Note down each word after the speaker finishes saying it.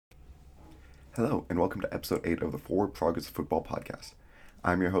Hello, and welcome to episode 8 of the Forward Progress Football Podcast.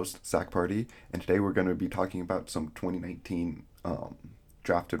 I'm your host, Zach Party, and today we're going to be talking about some 2019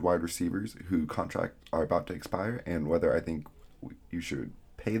 drafted wide receivers who contract are about to expire and whether I think you should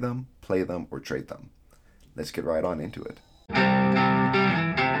pay them, play them, or trade them. Let's get right on into it.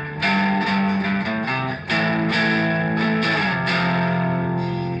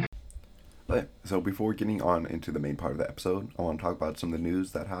 So before getting on into the main part of the episode, I want to talk about some of the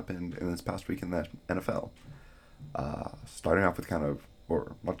news that happened in this past week in the NFL. Starting off with kind of,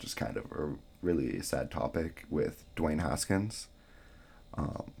 or not just kind of, a really sad topic with Dwayne Haskins,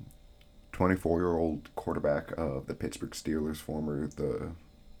 24-year-old quarterback of the Pittsburgh Steelers,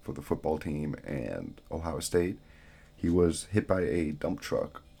 for the football team and Ohio State. He was hit by a dump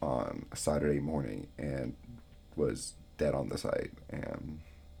truck on a Saturday morning and was dead on the site. And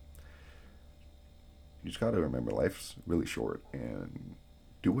you just got to remember life's really short and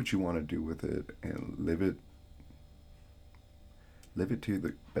do what you want to do with it and live it to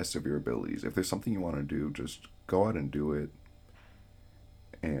the best of your abilities. If there's something you want to do, just go out and do it.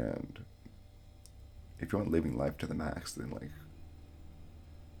 And if you want living life to the max, then like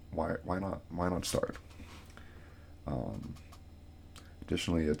why not start? Um,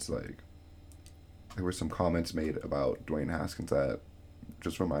 Additionally, it's like there were some comments made about Dwayne Haskins that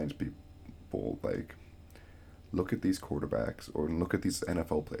just reminds people like look at these quarterbacks or look at these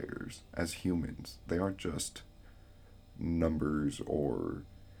NFL players as humans. They aren't just numbers or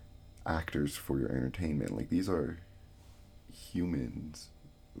actors for your entertainment. Like these are humans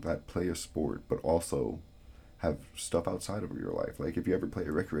that play a sport but also have stuff outside of your life. Like if you ever play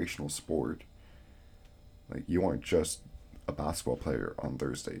a recreational sport, like you aren't just a basketball player on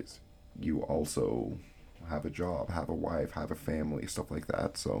Thursdays. You also have a job, have a wife, have a family, stuff like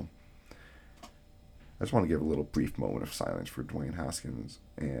that. So I just want to give a little brief moment of silence for Dwayne Haskins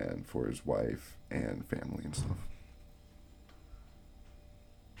and for his wife and family and stuff.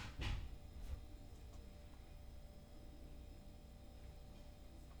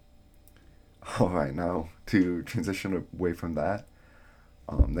 All right, now to transition away from that,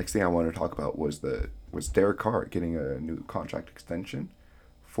 next thing I wanted to talk about was Derek Carr getting a new contract extension,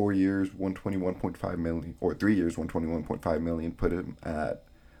 4 years, 121.5 million, or 3 years, 121.5 million, put him at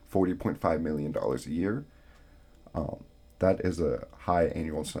 $40.5 million a year. That is a high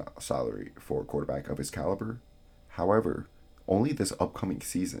annual salary for a quarterback of his caliber. However, only this upcoming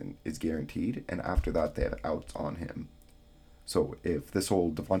season is guaranteed, and after that, they have outs on him. So if this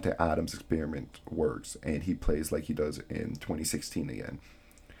whole Devonte Adams experiment works and he plays like he does in 2016 again,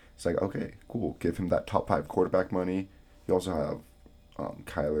 it's like, okay, cool. Give him that top five quarterback money. You also have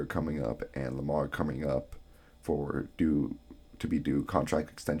Kyler coming up and Lamar coming up for due contract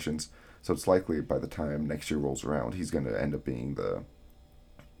extensions. So it's likely by the time next year rolls around, he's going to end up being the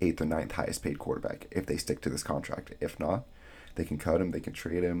eighth or ninth highest paid quarterback if they stick to this contract. If not, they can cut him, they can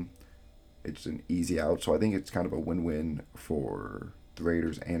trade him. It's an easy out. So I think it's kind of a win-win for the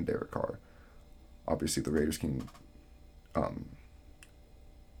Raiders and Derek Carr. Obviously, the Raiders can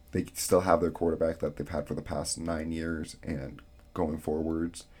they still have their quarterback that they've had for the past 9 years, and going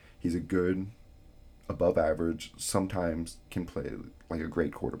forwards, he's a good, above average, sometimes can play like a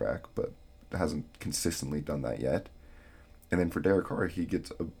great quarterback, but hasn't consistently done that yet. And then for Derek Carr, he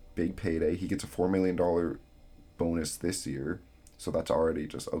gets a big payday. He gets a $4 million bonus this year, so that's already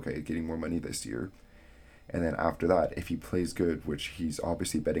just okay, getting more money this year. And then after that, if he plays good, which he's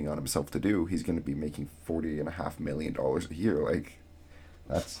obviously betting on himself to do, he's going to be making $40.5 million a year. Like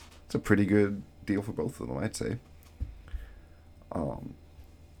it's a pretty good deal for both of them, I'd say. Um,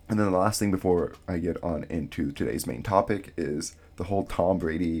 and then the last thing before I get on into today's main topic is the whole Tom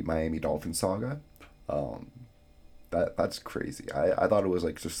Brady Miami Dolphins saga. Um, that's crazy. I thought it was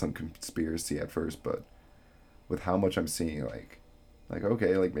like just some conspiracy at first, but with how much I'm seeing, like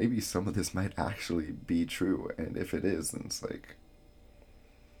okay, like maybe some of this might actually be true, and if it is, then it's like,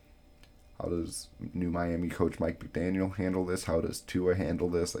 how does new Miami coach Mike McDaniel handle this? How does Tua handle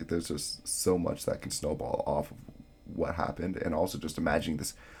this? Like, there's just so much that can snowball off of what happened, and also just imagining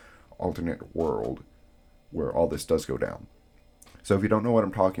this alternate world where all this does go down. So if you don't know what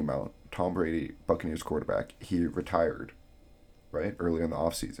I'm talking about, Tom Brady, Buccaneers quarterback, he retired, right, earlier in the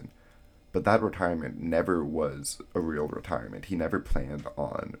offseason. But that retirement never was a real retirement. He never planned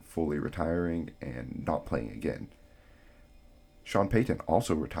on fully retiring and not playing again. Sean Payton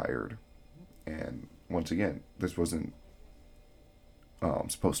also retired. And once again, this wasn't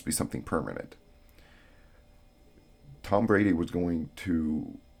supposed to be something permanent. Tom Brady was going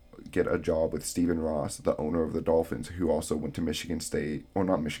to get a job with Stephen Ross, the owner of the Dolphins, who also went to Michigan State, or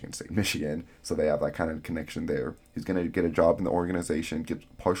not Michigan State, Michigan. So they have that kind of connection there. He's going to get a job in the organization,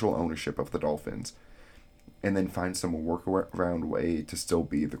 get partial ownership of the Dolphins, and then find some workaround way to still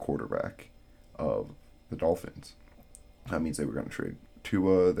be the quarterback of the Dolphins. That means they were going to trade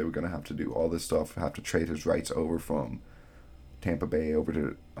Tua. They were going to have to do all this stuff, have to trade his rights over from Tampa Bay over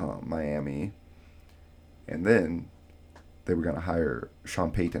to Miami. And then they were going to hire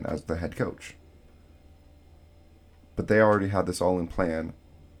Sean Payton as the head coach. But they already had this all in plan.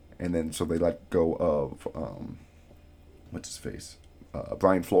 And then so they let go of, what's his face?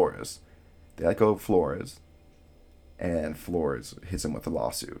 Brian Flores. They let go of Flores. And Flores hits him with a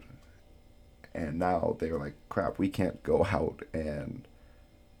lawsuit. And now they were like, crap, we can't go out and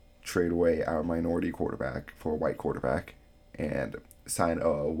trade away our minority quarterback for a white quarterback and sign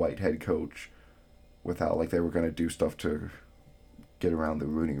a white head coach without, like, they were going to do stuff to get around the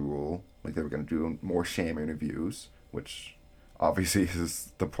Rooney Rule. Like, they were going to do more sham interviews, which obviously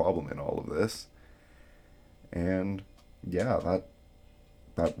is the problem in all of this. And yeah,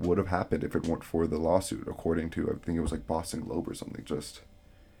 that would have happened if it weren't for the lawsuit, according to, I think it was like Boston Globe or something. Just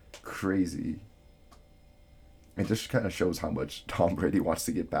crazy. It just kind of shows how much Tom Brady wants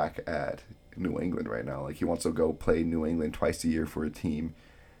to get back at New England right now. Like, he wants to go play New England twice a year for a team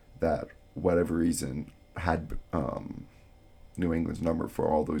that, whatever reason, had New England's number for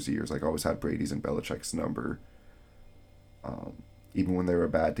all those years. Like, always had Brady's and Belichick's number. Even when they were a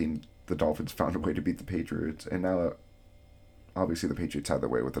bad team, the Dolphins found a way to beat the Patriots. And now, obviously, the Patriots had their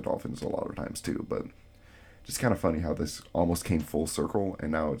way with the Dolphins a lot of times too. But just kind of funny how this almost came full circle.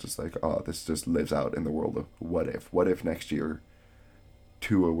 And now it's just like, oh, this just lives out in the world of what if. What if next year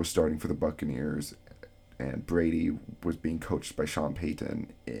Tua was starting for the Buccaneers and Brady was being coached by Sean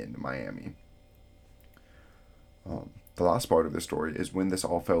Payton in Miami. The last part of this story is when this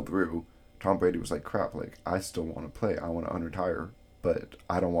all fell through, Tom Brady was like, crap, like, I still want to play. I want to unretire, but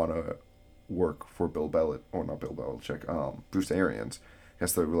I don't want to work for Bruce Arians. I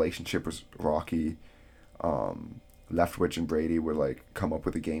guess the relationship was rocky. Leftwich and Brady would, like, come up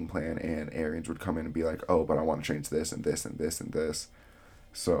with a game plan, and Arians would come in and be like, oh, but I want to change this and this and this and this.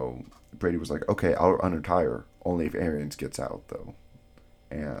 So Brady was like, okay, I'll unretire, only if Arians gets out, though.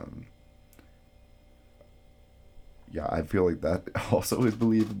 And yeah, I feel like that also is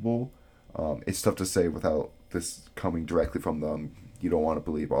believable. It's tough to say without this coming directly from them. You don't want to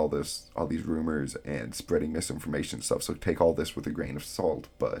believe all these rumors and spreading misinformation and stuff. So take all this with a grain of salt.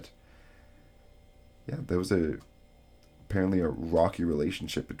 But yeah, there was apparently a rocky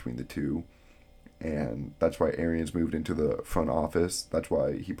relationship between the two. And that's why Arians moved into the front office. That's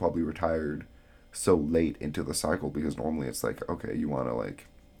why he probably retired so late into the cycle, because normally it's like, okay, you want to, like,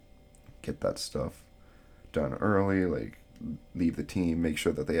 get that stuff done early, like, leave the team, make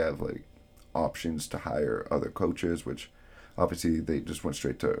sure that they have, like, options to hire other coaches, which obviously they just went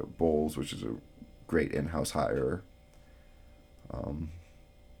straight to Bowles, which is a great in-house hire.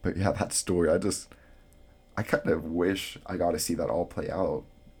 But yeah, that story, I kind of wish I got to see that all play out.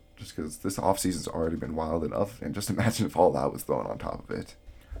 Just because this offseason's already been wild enough, and just imagine if all that was thrown on top of it.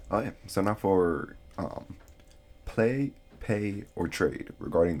 Oh yeah, so now for play, pay, or trade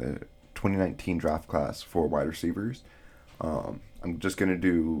regarding the 2019 draft class for wide receivers. I'm just going to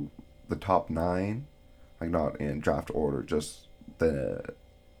do the top 9, like, not in draft order, just the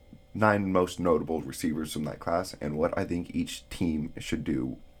 9 most notable receivers from that class and what I think each team should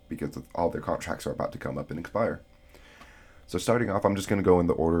do because all their contracts are about to come up and expire. So starting off, I'm just going to go in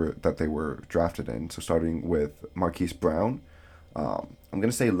the order that they were drafted in. So starting with Marquise Brown, I'm going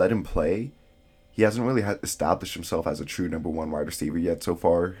to say let him play. He hasn't really established himself as a true number 1 wide receiver yet so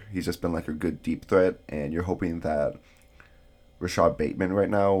far. He's just been like a good deep threat, and you're hoping that Rashad Bateman right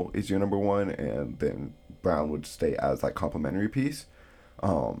now is your number 1, and then Brown would stay as that complementary piece.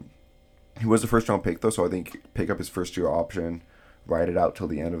 He was a first-round pick, though, so I think pick up his first-year option, ride it out till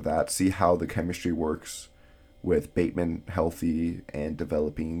the end of that, see how the chemistry works with Bateman healthy and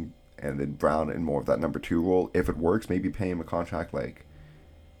developing, and then Brown in more of that number 2 role. If it works, maybe pay him a contract like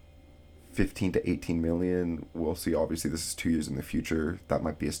 15 to 18 million. We'll see. Obviously, this is 2 years in the future. That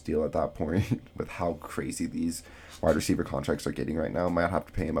might be a steal at that point with how crazy these wide receiver contracts are getting right now. Might have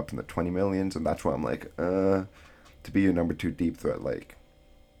to pay him up in the 20 millions, and that's why I'm like, to be your number 2 deep threat, like,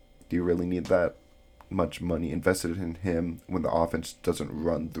 do you really need that much money invested in him when the offense doesn't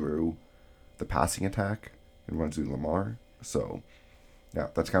run through the passing attack and runs through Lamar? So yeah,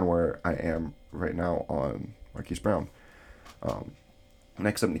 that's kind of where I am right now on Marquise Brown.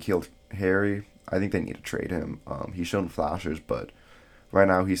 Next up, N'Keal Harry. I think they need to trade him. He's shown flashes, but right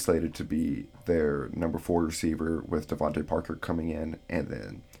now he's slated to be their number 4 receiver with Devontae Parker coming in, and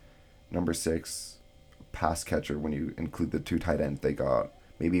then number 6 pass catcher when you include the 2 tight ends they got.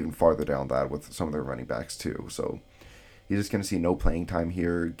 Maybe even farther down that with some of their running backs too. So he's just going to see no playing time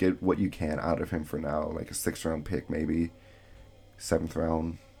here. Get what you can out of him for now, like a 6th round pick, maybe 7th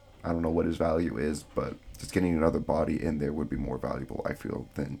round. I don't know what his value is, but just getting another body in there would be more valuable, I feel,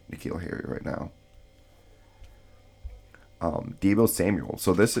 than N'Keal Harry right now. Deebo Samuel.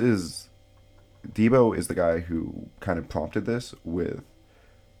 So Deebo is the guy who kind of prompted this with,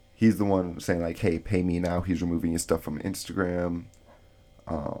 he's the one saying like, hey, pay me now. He's removing his stuff from Instagram.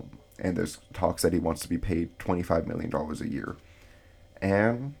 And there's talks that he wants to be paid $25 million a year.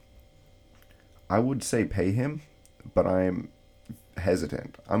 And I would say pay him, but I'm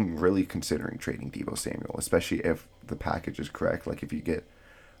hesitant. I'm really considering trading Deebo Samuel, especially if the package is correct. Like if you get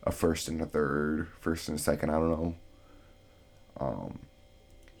a first and a third, first and a second, I don't know.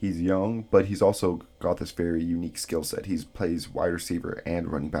 He's young, but he's also got this very unique skill set. He plays wide receiver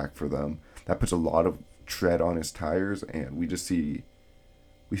and running back for them. That puts a lot of tread on his tires, and we see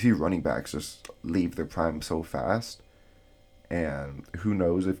running backs just leave their prime so fast. And who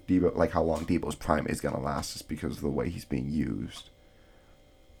knows if Deebo, like how long Deebo's prime is gonna last, just because of the way he's being used.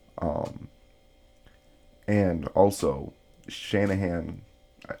 And also Shanahan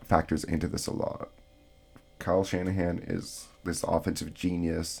factors into this a lot. Kyle Shanahan is this offensive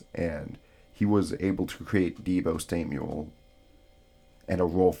genius, and he was able to create Deebo Samuel and a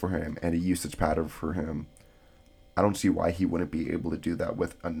role for him and a usage pattern for him. I don't see why he wouldn't be able to do that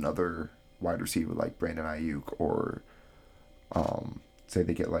with another wide receiver like Brandon Ayuk, or say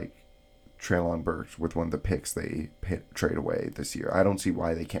they get like Treylon Burks with one of the picks they trade away this year. I don't see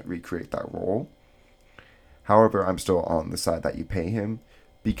why they can't recreate that role. However, I'm still on the side that you pay him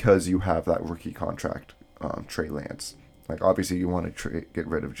because you have that rookie contract, Trey Lance. Like, obviously, you want to get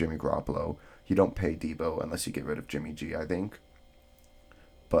rid of Jimmy Garoppolo. You don't pay Deebo unless you get rid of Jimmy G, I think.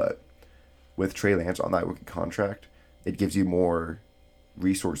 But with Trey Lance on that rookie contract, it gives you more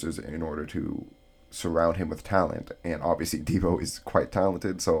resources in order to surround him with talent. And obviously, Deebo is quite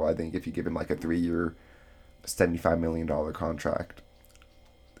talented. So I think if you give him like a 3-year, $75 million contract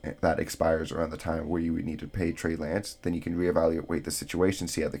that expires around the time where you would need to pay Trey Lance, then you can reevaluate the situation,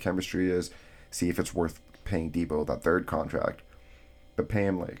 see how the chemistry is, see if it's worth paying Deebo that 3rd contract. But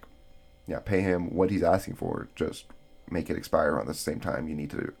pay him what he's asking for. Just make it expire around the same time you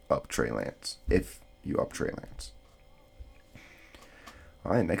need to up Trey Lance, if you up Trey Lance.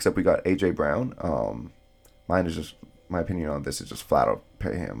 All right, next up we got AJ Brown. My opinion on this is just flat out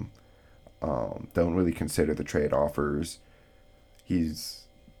pay him. Don't really consider the trade offers.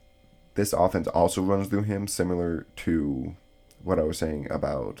 This offense also runs through him, similar to what I was saying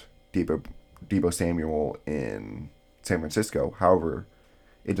about Deebo Samuel in San Francisco. However,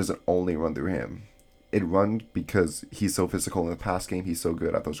 it doesn't only run through him. It runs because he's so physical in the pass game. He's so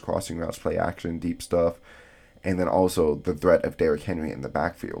good at those crossing routes, play action, deep stuff. And then also the threat of Derrick Henry in the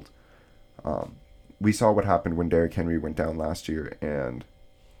backfield. We saw what happened when Derrick Henry went down last year, and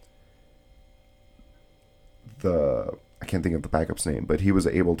I can't think of the backup's name, but he was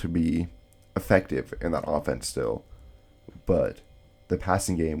able to be effective in that offense still. But the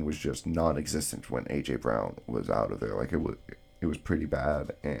passing game was just non-existent when AJ Brown was out of there. Like it was pretty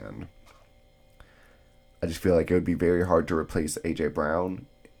bad, and I just feel like it would be very hard to replace AJ Brown,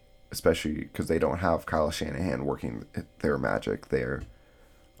 especially because they don't have Kyle Shanahan working their magic there.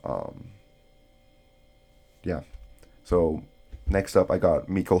 Yeah. So next up, I got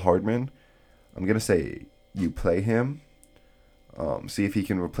Mecole Hardman. I'm gonna say you play him. See if he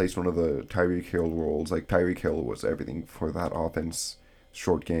can replace one of the Tyreek Hill roles. Like Tyreek Hill was everything for that offense: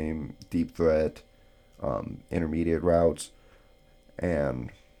 short game, deep threat, intermediate routes,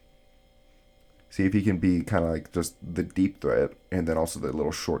 and see if he can be kind of like just the deep threat and then also the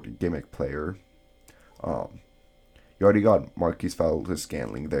little short gimmick player. You already got Marquise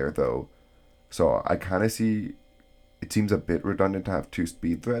Valdes-Scantling there though, so I kind of see. It seems a bit redundant to have 2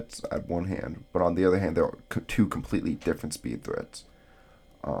 speed threats at one hand, but on the other hand, there are 2 completely different speed threats.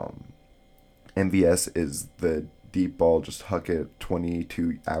 MVS is the deep ball, just huck it,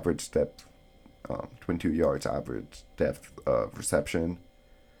 22 average depth, 22 yards average depth of reception,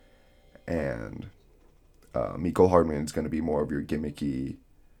 and Mecole Hardman is going to be more of your gimmicky,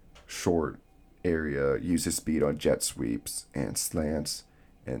 short area, use his speed on jet sweeps and slants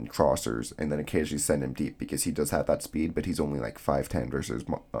and crossers, and then occasionally send him deep because he does have that speed, but he's only like 5'10 versus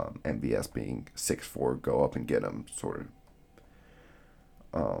MVS being 6'4, go up and get him, sort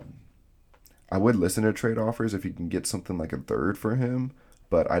of. I would listen to trade offers if you can get something like a 3rd for him,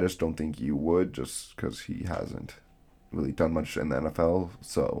 but I just don't think you would, just because he hasn't really done much in the NFL,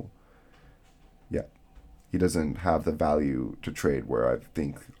 so yeah. he doesn't have the value to trade where I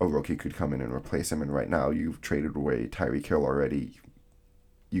think a rookie could come in and replace him. And right now, you've traded away Tyreek Hill already.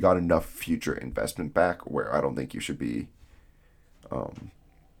 You got enough future investment back where I don't think you should be um,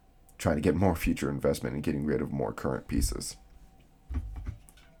 trying to get more future investment and getting rid of more current pieces.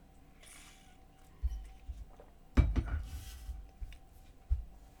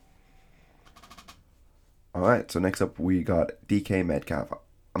 All right, so next up we got DK Metcalf.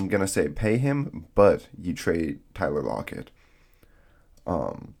 I'm gonna say pay him, but you trade Tyler Lockett.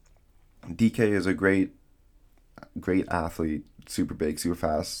 Um, DK is a great athlete, super big, super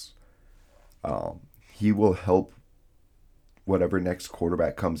fast. He will help whatever next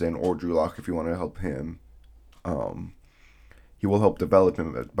quarterback comes in, or Drew Lock if you want to help him. Um, he will help develop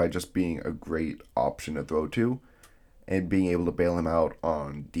him by just being a great option to throw to and being able to bail him out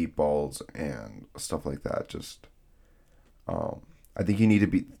on deep balls and stuff like that. Just I think you need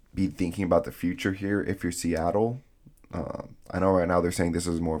to be thinking about the future here if you're Seattle. I know right now they're saying this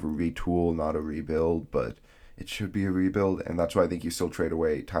is more of a retool, not a rebuild, but it should be a rebuild, and that's why I think you still trade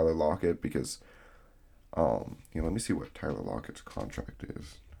away Tyler Lockett because let me see what Tyler Lockett's contract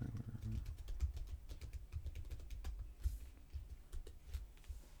is.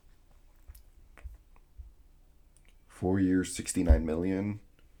 4 years, 69 million.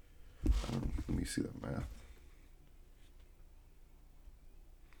 Let me see that math.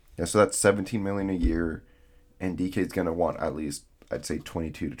 Yeah, so that's 17 million a year, and DK's gonna want at least I'd say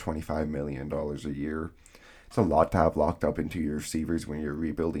 22 to 25 million dollars a year. It's a lot to have locked up into your receivers when you're a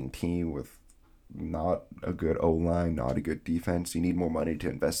rebuilding team with not a good O line, not a good defense. You need more money to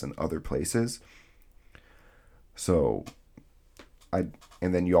invest in other places. So I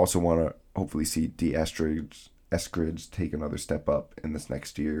and then you also want to hopefully see D Eskridge take another step up in this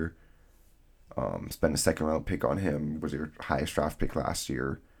next year. Spend a second round pick on him. Was your highest draft pick last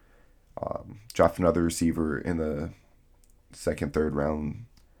year. Draft another receiver in the second, third round,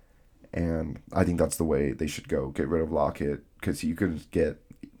 and I think that's the way they should go. Get rid of Lockett because you could get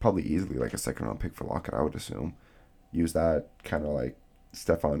probably easily like a second round pick for Lockett. I would assume. Use that kind of like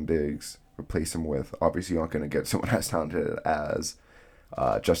Stephon Diggs. Replace him with obviously you're not going to get someone as talented as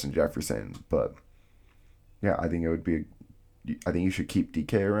Justin Jefferson, but yeah, I think it would be. I think you should keep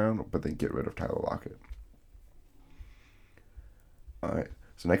DK around, but then get rid of Tyler Lockett. All right.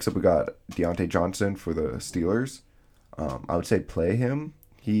 So next up we got Deontay Johnson for the Steelers. I would say play him.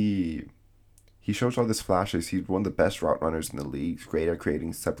 He shows all this flashes. He's one of the best route runners in the league. He's great at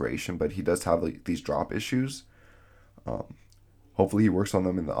creating separation, but he does have like these drop issues. Um, Hopefully he works on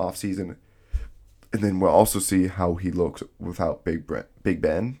them in the offseason. And then we'll also see how he looks without Big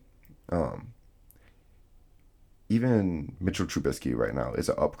Ben. Um, Even Mitchell Trubisky right now is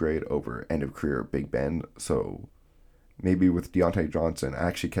an upgrade over end of career Big Ben. So maybe with Deontay Johnson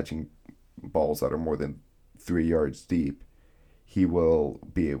actually catching balls that are more than 3 yards deep, he will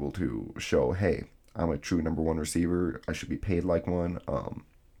be able to show, hey, I'm a true number one receiver. I should be paid like one.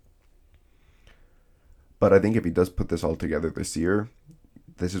 But I think if he does put this all together this year,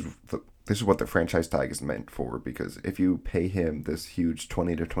 this is what the franchise tag is meant for. Because if you pay him this huge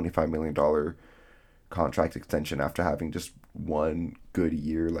 $20 to $25 million contract extension after having just one good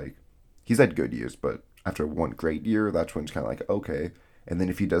year, like he's had good years, but after one great year, that's when it's kind of like okay. And then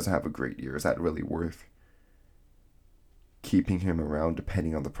if he doesn't have a great year, is that really worth keeping him around?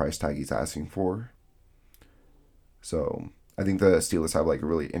 Depending on the price tag he's asking for. So I think the Steelers have like a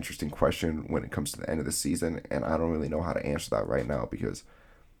really interesting question when it comes to the end of the season, and I don't really know how to answer that right now because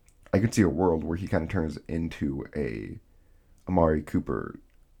I could see a world where he kind of turns into a Amari Cooper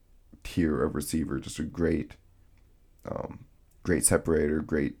tier of receiver, just a um, great separator,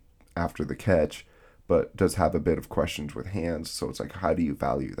 great after the catch, but does have a bit of questions with hands. So it's like, how do you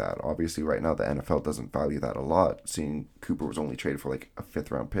value that? Obviously, right now the NFL doesn't value that a lot. Seeing Cooper was only traded for like a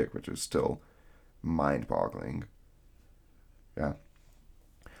fifth round pick, which is still mind boggling. Yeah.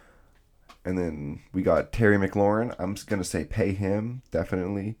 And then we got Terry McLaurin. I'm just gonna say pay him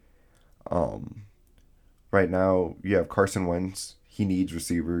definitely. Um, right now you have Carson Wentz. He needs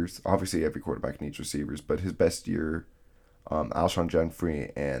receivers. Obviously, every quarterback needs receivers, but his best year, Alshon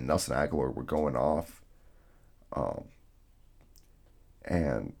Jeffrey and Nelson Aguilar were going off. Um,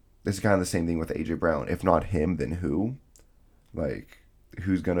 and this is kind of the same thing with AJ Brown. If not him, then who? Like,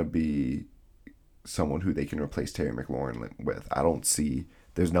 who's gonna be someone who they can replace Terry McLaurin with? I don't see.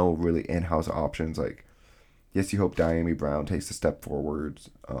 There's no really in-house options. Like, yes, you hope Diami Brown takes a step forwards.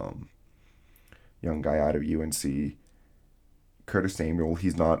 Young guy out of UNC. Curtis Samuel,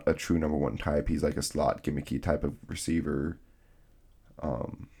 he's not a true number one type. He's like a slot gimmicky type of receiver.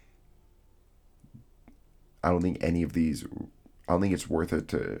 Um, I don't think any of these. I don't think it's worth it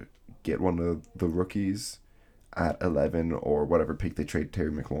to get one of the rookies at 11 or whatever pick they trade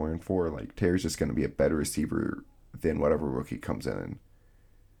Terry McLaurin for. Like, Terry's just going to be a better receiver than whatever rookie comes in.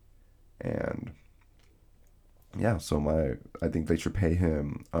 And yeah, so I think they should pay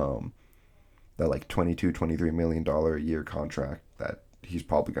him that like $22-23 million a year contract that he's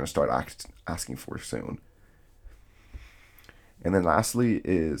probably going to start asking for soon. And then lastly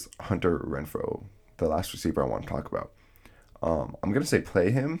is Hunter Renfrow, the last receiver I want to talk about. I'm going to say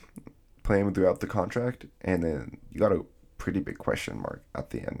play him throughout the contract, and then you got a pretty big question mark at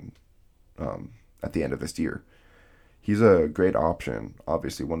the end of this year. He's a great option,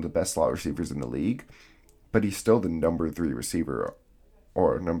 obviously one of the best slot receivers in the league, but he's still the number 3 receiver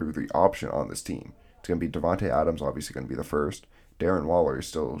or number 3 option on this team. It's going to be Devontae Adams, obviously going to be the first. Darren Waller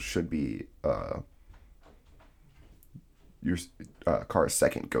still should be your Carr's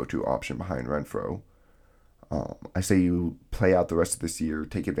second go-to option behind Renfrow. I say you play out the rest of this year,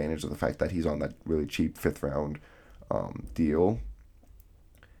 take advantage of the fact that he's on that really cheap 5th round deal,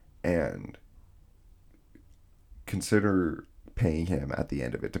 and consider paying him at the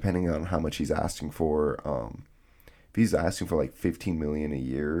end of it, depending on how much he's asking for. If he's asking for like $15 million a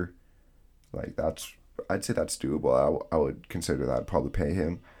year, like I'd say that's doable. I would consider that, probably pay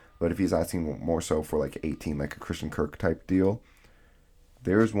him. But if he's asking more so for like 18, like a Christian Kirk type deal,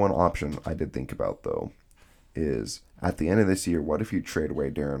 there's one option I did think about though, is at the end of this year, what if you trade away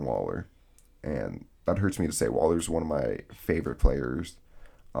Darren Waller? And that hurts me to say. Waller's one of my favorite players.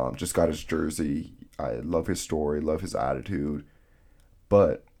 Just got his jersey. I love his story, love his attitude.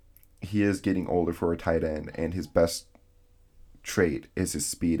 But he is getting older for a tight end, and his best trait is his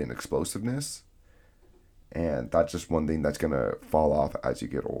speed and explosiveness. And that's just one thing that's going to fall off as you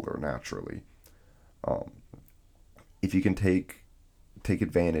get older naturally. If you can take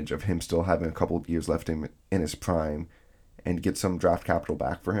advantage of him still having a couple of years left in his prime and get some draft capital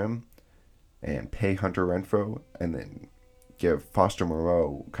back for him and pay Hunter Renfrow and then give Foster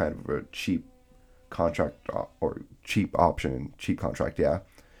Moreau kind of a cheap contract or cheap contract, yeah.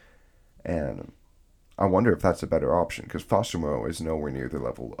 And I wonder if that's a better option because Foster Moreau is nowhere near the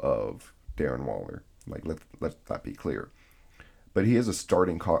level of Darren Waller. Like, let that be clear. But he is a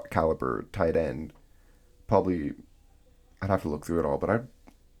starting caliber tight end. Probably, I'd have to look through it all, but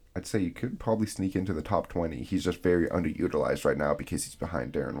I'd say you could probably sneak into the top 20. He's just very underutilized right now because he's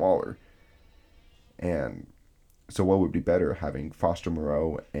behind Darren Waller. And so what would be better, having Foster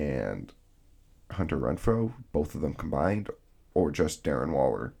Moreau and Hunter Renfrow, both of them combined, or just Darren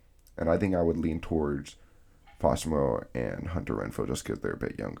Waller? And I think I would lean towards Foster Moreau and Hunter Renfrow just because they're a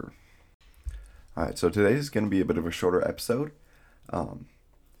bit younger. All right, so today is going to be a bit of a shorter episode. I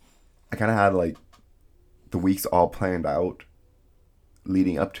kind of had like the weeks all planned out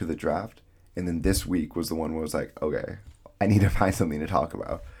leading up to the draft, and then this week was the one where I was like, okay, I need to find something to talk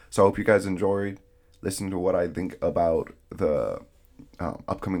about. So I hope you guys enjoyed listening to what I think about the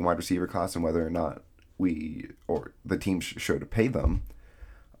upcoming wide receiver class and whether or not we or the team should pay them.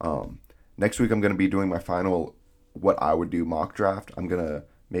 Next week I'm going to be doing my final what I would do mock draft. I'm going to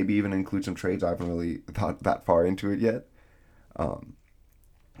maybe even include some trades. I haven't really thought that far into it yet.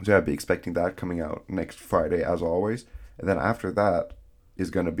 So I'd be expecting that coming out next Friday as always. And then after that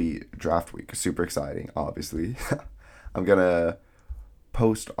is going to be draft week. Super exciting, obviously. I'm going to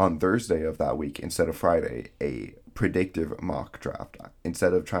post on Thursday of that week instead of Friday a predictive mock draft.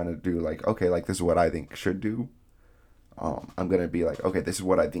 Instead of trying to do like, okay, like this is what I think should do. I'm going to be like, okay, this is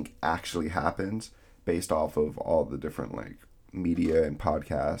what I think actually happens based off of all the different like media and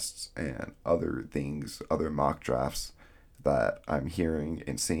podcasts and other things, other mock drafts that I'm hearing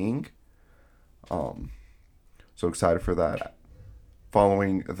and seeing. So excited for that.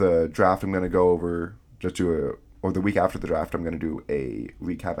 Following the draft, I'm going to go over or the week after the draft, I'm going to do a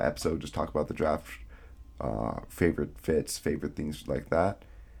recap episode, just talk about the draft, favorite fits, favorite things like that.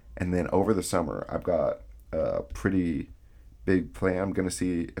 And then over the summer, I've got a pretty big plan. I'm going to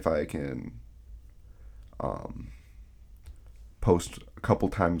see if I can post a couple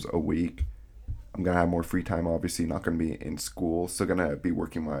times a week. I'm going to have more free time, obviously, not going to be in school. Still going to be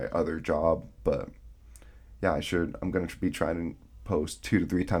working my other job, but yeah, I'm going to be trying to post 2 to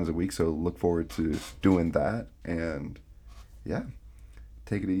 3 times a week, so look forward to doing that. And yeah,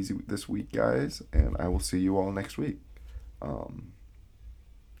 take it easy this week, guys, and I will see you all next week.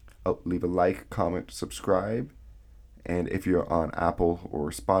 Leave a like, comment, subscribe, and if you're on Apple or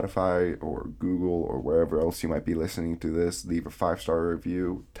Spotify or Google or wherever else you might be listening to this, leave a 5-star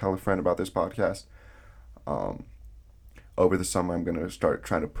review. Tell a friend about this podcast. Over the summer, I'm going to start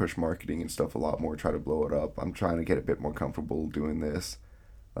trying to push marketing and stuff a lot more, try to blow it up. I'm trying to get a bit more comfortable doing this.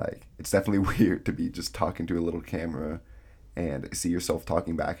 Like, it's definitely weird to be just talking to a little camera and see yourself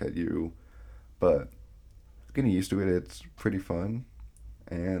talking back at you. But getting used to it. It's pretty fun.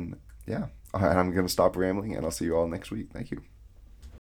 And yeah, all right, I'm going to stop rambling and I'll see you all next week. Thank you.